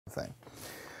of thing.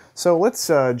 So let's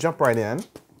jump right in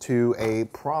to a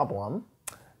problem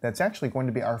that's actually going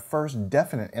to be our first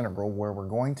definite integral where we're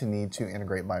going to need to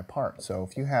integrate by parts. So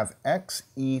if you have x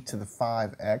e to the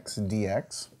 5x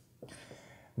dx,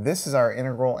 this is our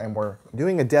integral, and we're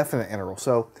doing a definite integral.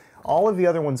 So all of the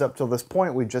other ones up till this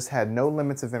point, we've just had no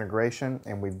limits of integration,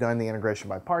 and we've done the integration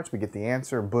by parts. We get the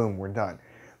answer, boom, we're done.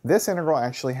 This integral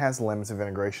actually has limits of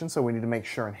integration, so we need to make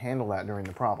sure and handle that during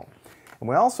the problem. And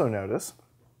we also notice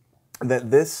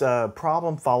that this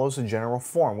problem follows a general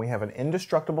form. We have an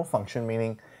indestructible function,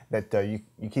 meaning that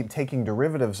you keep taking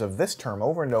derivatives of this term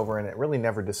over and over, and it really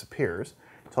never disappears,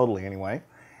 totally anyway.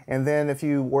 And then if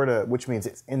you were to, which means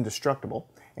it's indestructible.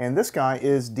 And this guy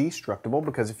is destructible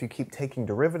because if you keep taking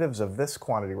derivatives of this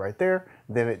quantity right there,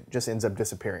 then it just ends up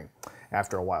disappearing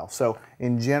after a while. So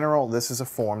in general, this is a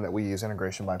form that we use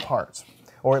integration by parts,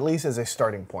 or at least as a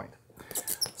starting point.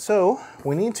 So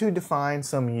we need to define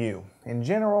some u. In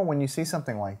general, when you see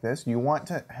something like this, you want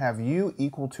to have u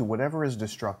equal to whatever is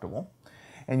destructible,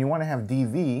 and you want to have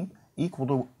dv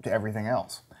equal to everything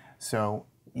else. So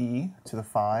e to the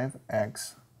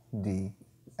 5x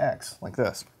dx, like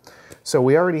this. So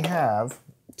we already have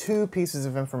two pieces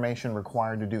of information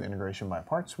required to do integration by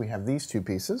parts. We have these two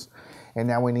pieces, and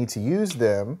now we need to use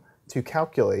them to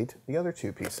calculate the other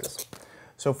two pieces.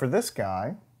 So for this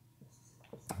guy,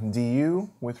 du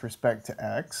with respect to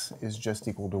x is just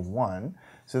equal to 1.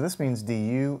 So this means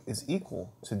du is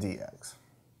equal to dx.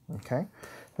 Okay?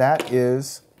 That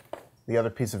is the other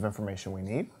piece of information we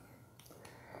need.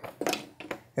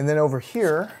 And then over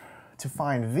here, to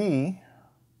find v,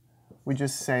 we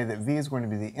just say that v is going to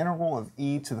be the integral of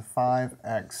e to the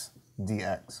 5x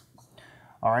dx.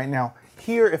 All right, now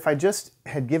here, if I just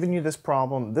had given you this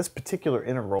problem, this particular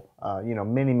integral,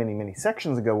 many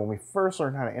sections ago when we first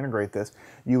learned how to integrate this,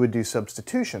 you would do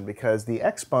substitution because the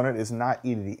exponent is not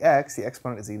e to the x, the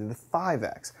exponent is e to the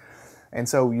 5x. And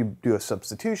so you do a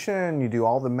substitution, you do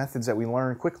all the methods that we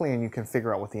learned quickly, and you can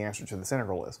figure out what the answer to this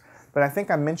integral is. But I think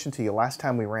I mentioned to you last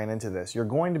time we ran into this, you're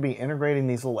going to be integrating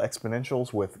these little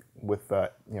exponentials with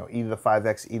e to the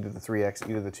 5x, e to the 3x,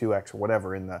 e to the 2x, or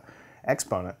whatever in the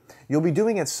exponent. You'll be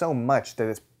doing it so much that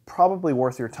it's probably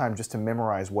worth your time just to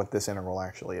memorize what this integral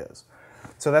actually is.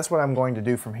 So that's what I'm going to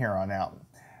do from here on out.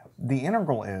 The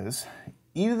integral is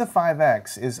e to the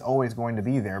 5x is always going to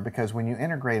be there because when you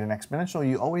integrate an exponential,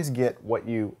 you always get what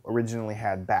you originally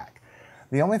had back.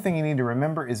 The only thing you need to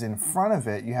remember is in front of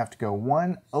it, you have to go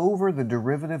 1 over the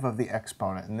derivative of the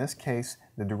exponent. In this case,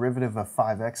 the derivative of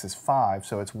 5x is 5,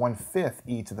 so it's 1/5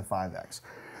 e to the 5x.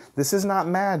 This is not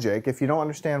magic. If you don't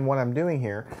understand what I'm doing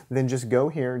here, then just go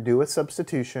here, do a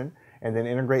substitution, and then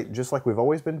integrate just like we've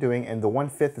always been doing, and the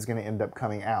 1/5 is going to end up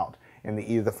coming out. And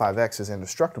the e to the 5x is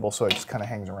indestructible, so it just kind of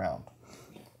hangs around.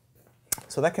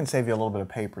 So that can save you a little bit of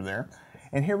paper there.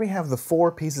 And here we have the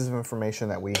 4 pieces of information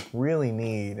that we really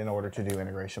need in order to do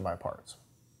integration by parts.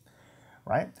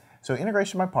 Right? So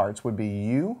integration by parts would be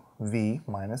u v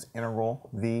minus integral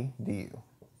v du.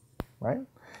 Right?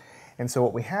 And so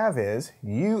what we have is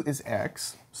u is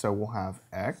x, so we'll have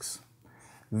x.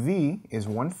 V is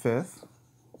 1/5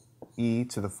 e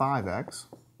to the 5x,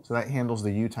 so that handles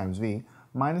the u times v,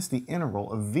 minus the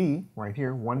integral of v, right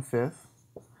here, 1/5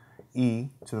 e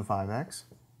to the 5x,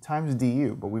 times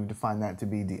du, but we've defined that to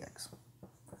be dx.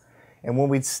 And when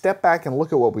we step back and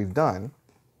look at what we've done,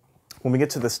 when we get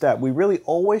to the step, we really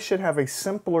always should have a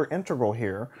simpler integral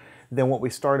here than what we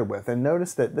started with. And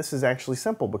notice that this is actually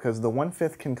simple because the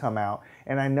 1/5 can come out,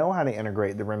 and I know how to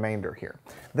integrate the remainder here.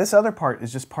 This other part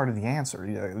is just part of the answer.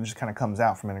 It just kind of comes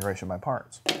out from integration by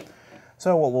parts.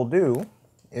 So what we'll do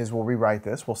is we'll rewrite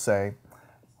this. We'll say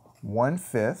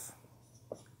 1/5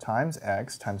 times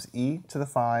x times e to the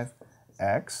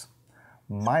 5x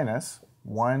minus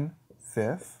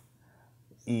 1/5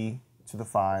 e to the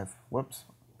 5, whoops,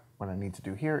 what I need to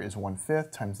do here is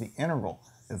 1/5 times the integral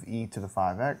of e to the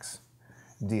 5x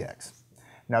dx.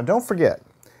 Now don't forget,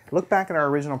 look back at our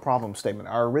original problem statement.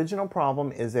 Our original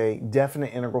problem is a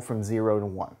definite integral from 0 to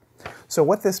 1. So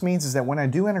what this means is that when I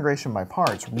do integration by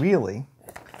parts, really,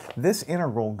 this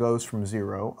integral goes from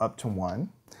 0 up to 1.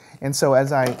 And so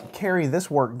as I carry this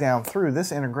work down through,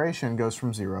 this integration goes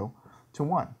from 0 to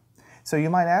 1. So you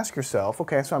might ask yourself,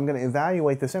 okay, so I'm going to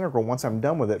evaluate this integral once I'm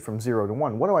done with it from 0 to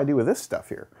 1. What do I do with this stuff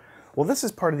here? Well, this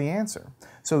is part of the answer.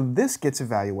 So this gets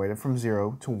evaluated from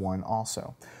 0 to 1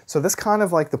 also. So this kind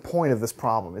of like the point of this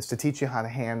problem is to teach you how to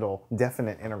handle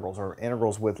definite integrals or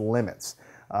integrals with limits,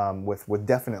 with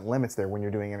definite limits there when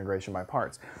you're doing integration by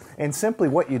parts. And simply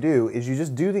what you do is you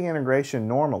just do the integration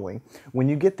normally. When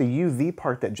you get the uv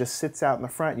part that just sits out in the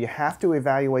front, you have to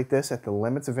evaluate this at the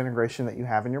limits of integration that you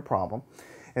have in your problem.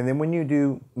 And then when you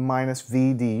do minus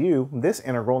v du, this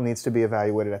integral needs to be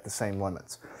evaluated at the same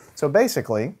limits. So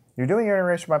basically, you're doing your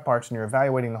integration by parts and you're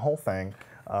evaluating the whole thing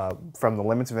from the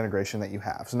limits of integration that you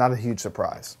have. So not a huge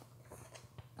surprise.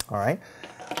 All right.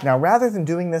 Now, rather than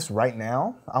doing this right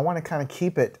now, I want to kind of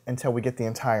keep it until we get the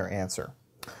entire answer.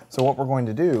 So what we're going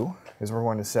to do is we're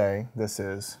going to say this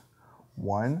is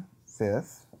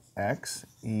 1/5 x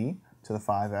e to the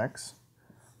 5x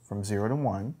from 0 to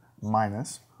 1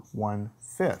 minus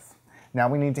 1/5. Now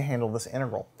we need to handle this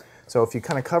integral. So if you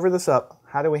kind of cover this up,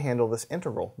 how do we handle this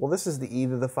integral? Well, this is the e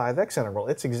to the 5x integral.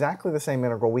 It's exactly the same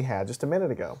integral we had just a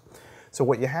minute ago. So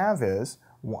what you have is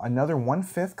another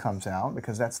 1/5 comes out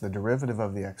because that's the derivative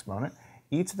of the exponent.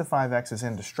 E to the 5x is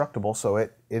indestructible, so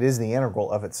it is the integral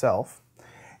of itself.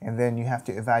 And then you have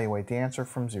to evaluate the answer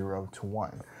from 0 to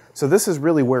 1. So this is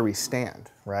really where we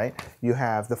stand, right? You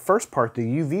have the first part, the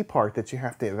UV part, that you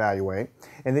have to evaluate,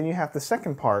 and then you have the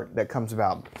second part that comes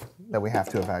about that we have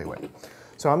to evaluate.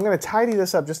 So I'm going to tidy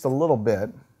this up just a little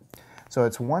bit. So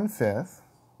it's 1/5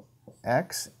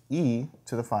 x e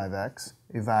to the 5x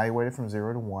evaluated from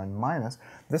 0 to 1 minus,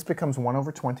 this becomes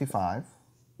 1/25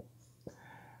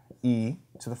 e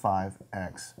to the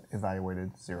 5x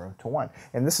evaluated 0 to 1.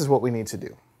 And this is what we need to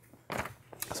do.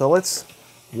 So let's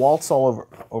waltz all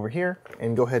over here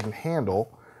and go ahead and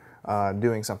handle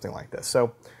doing something like this.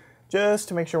 So just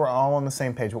to make sure we're all on the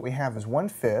same page, what we have is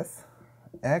 1/5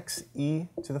 x e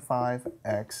to the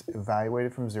 5x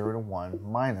evaluated from 0 to 1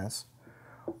 minus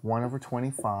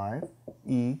 1/25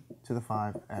 e to the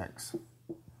 5x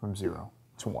from 0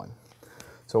 to 1.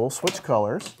 So we'll switch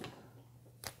colors.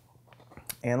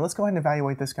 And let's go ahead and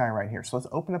evaluate this guy right here. So let's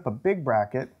open up a big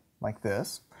bracket like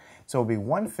this. So it'll be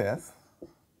 1/5,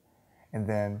 and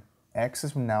then x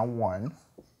is now 1,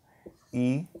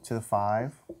 e to the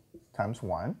 5 times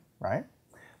 1, right?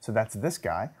 So that's this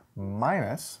guy,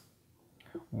 minus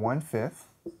 1/5,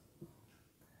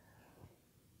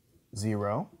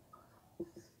 0,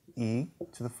 e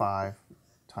to the 5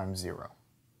 times 0.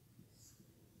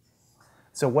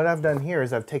 So what I've done here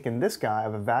is I've taken this guy,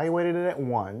 I've evaluated it at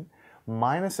 1,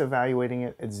 minus evaluating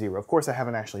it at 0. Of course, I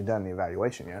haven't actually done the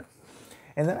evaluation yet.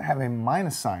 And then I have a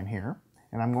minus sign here,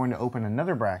 and I'm going to open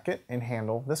another bracket and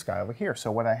handle this guy over here. So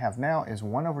what I have now is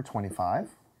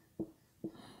 1/25.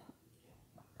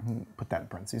 Put that in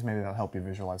parentheses, maybe that'll help you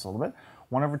visualize a little bit.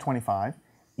 1/25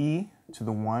 e to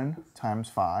the 1 times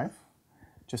 5.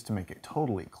 Just to make it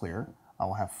totally clear, I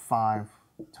will have 5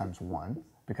 times 1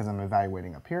 because I'm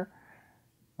evaluating up here,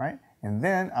 right? And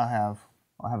then I'll have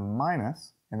a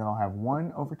minus, and then I'll have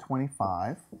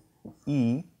 1/25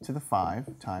 e to the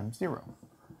 5 times 0.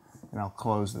 And I'll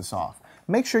close this off.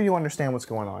 Make sure you understand what's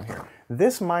going on here.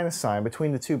 This minus sign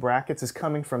between the two brackets is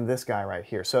coming from this guy right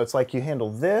here. So it's like you handle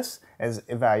this as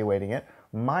evaluating it,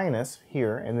 minus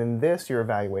here, and then this you're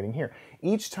evaluating here.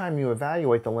 Each time you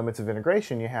evaluate the limits of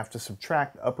integration, you have to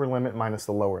subtract the upper limit minus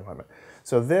the lower limit.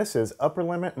 So this is upper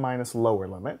limit minus lower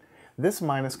limit. This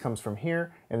minus comes from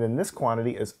here, and then this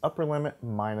quantity is upper limit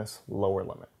minus lower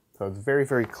limit. So it's very,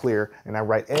 very clear, and I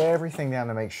write everything down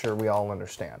to make sure we all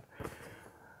understand.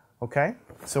 Okay,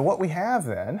 so what we have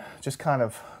then, just kind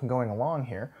of going along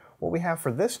here, what we have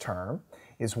for this term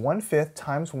is 1/5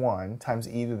 times 1 times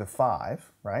e to the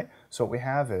 5, right? So what we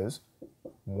have is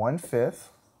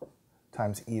 1/5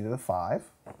 times e to the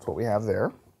 5. That's what we have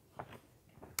there.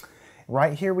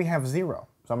 Right here we have 0.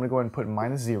 So I'm going to go ahead and put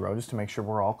minus 0 just to make sure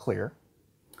we're all clear.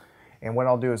 And what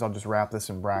I'll do is I'll just wrap this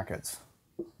in brackets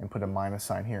and put a minus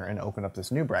sign here and open up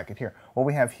this new bracket here. What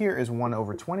we have here is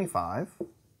 1/25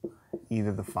 e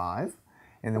to the 5.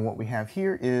 And then what we have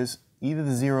here is e to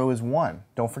the 0 is 1.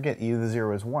 Don't forget, e to the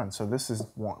 0 is 1. So this is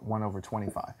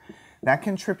 1/25. That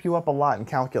can trip you up a lot in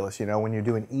calculus, you know, when you're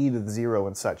doing e to the 0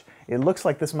 and such. It looks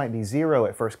like this might be 0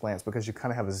 at first glance because you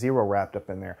kind of have a 0 wrapped up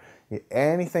in there.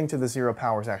 Anything to the 0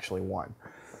 power is actually 1.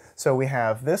 So we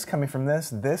have this coming from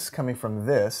this coming from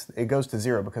this. It goes to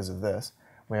 0 because of this.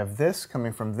 We have this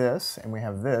coming from this, and we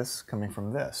have this coming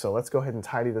from this. So let's go ahead and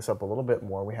tidy this up a little bit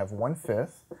more. We have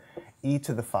 1/5 e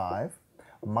to the 5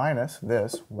 minus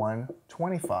this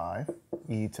 1/25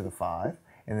 e to the 5,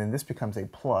 and then this becomes a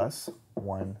plus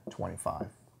 1/25.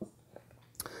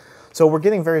 So we're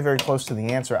getting very, very close to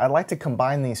the answer. I'd like to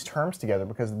combine these terms together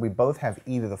because we both have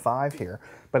e to the 5 here,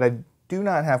 but I do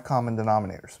not have common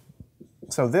denominators.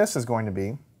 So this is going to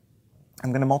be,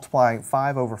 I'm going to multiply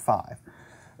 5 over 5.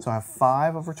 So I have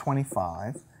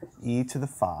 5/25 e to the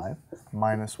 5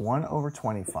 minus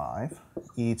 1/25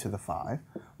 e to the 5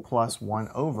 plus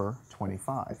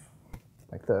 1/25,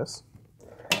 like this.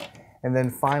 And then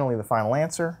finally the final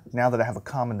answer, now that I have a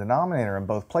common denominator in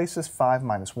both places, 5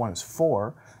 minus 1 is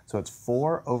 4, so it's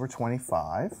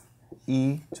 4/25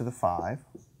 e to the 5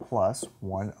 plus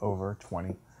 1 over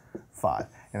 25.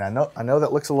 And I know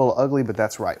that looks a little ugly, but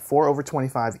that's right. 4 over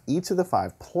 25 e to the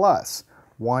 5 plus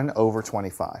 1 over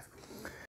 25.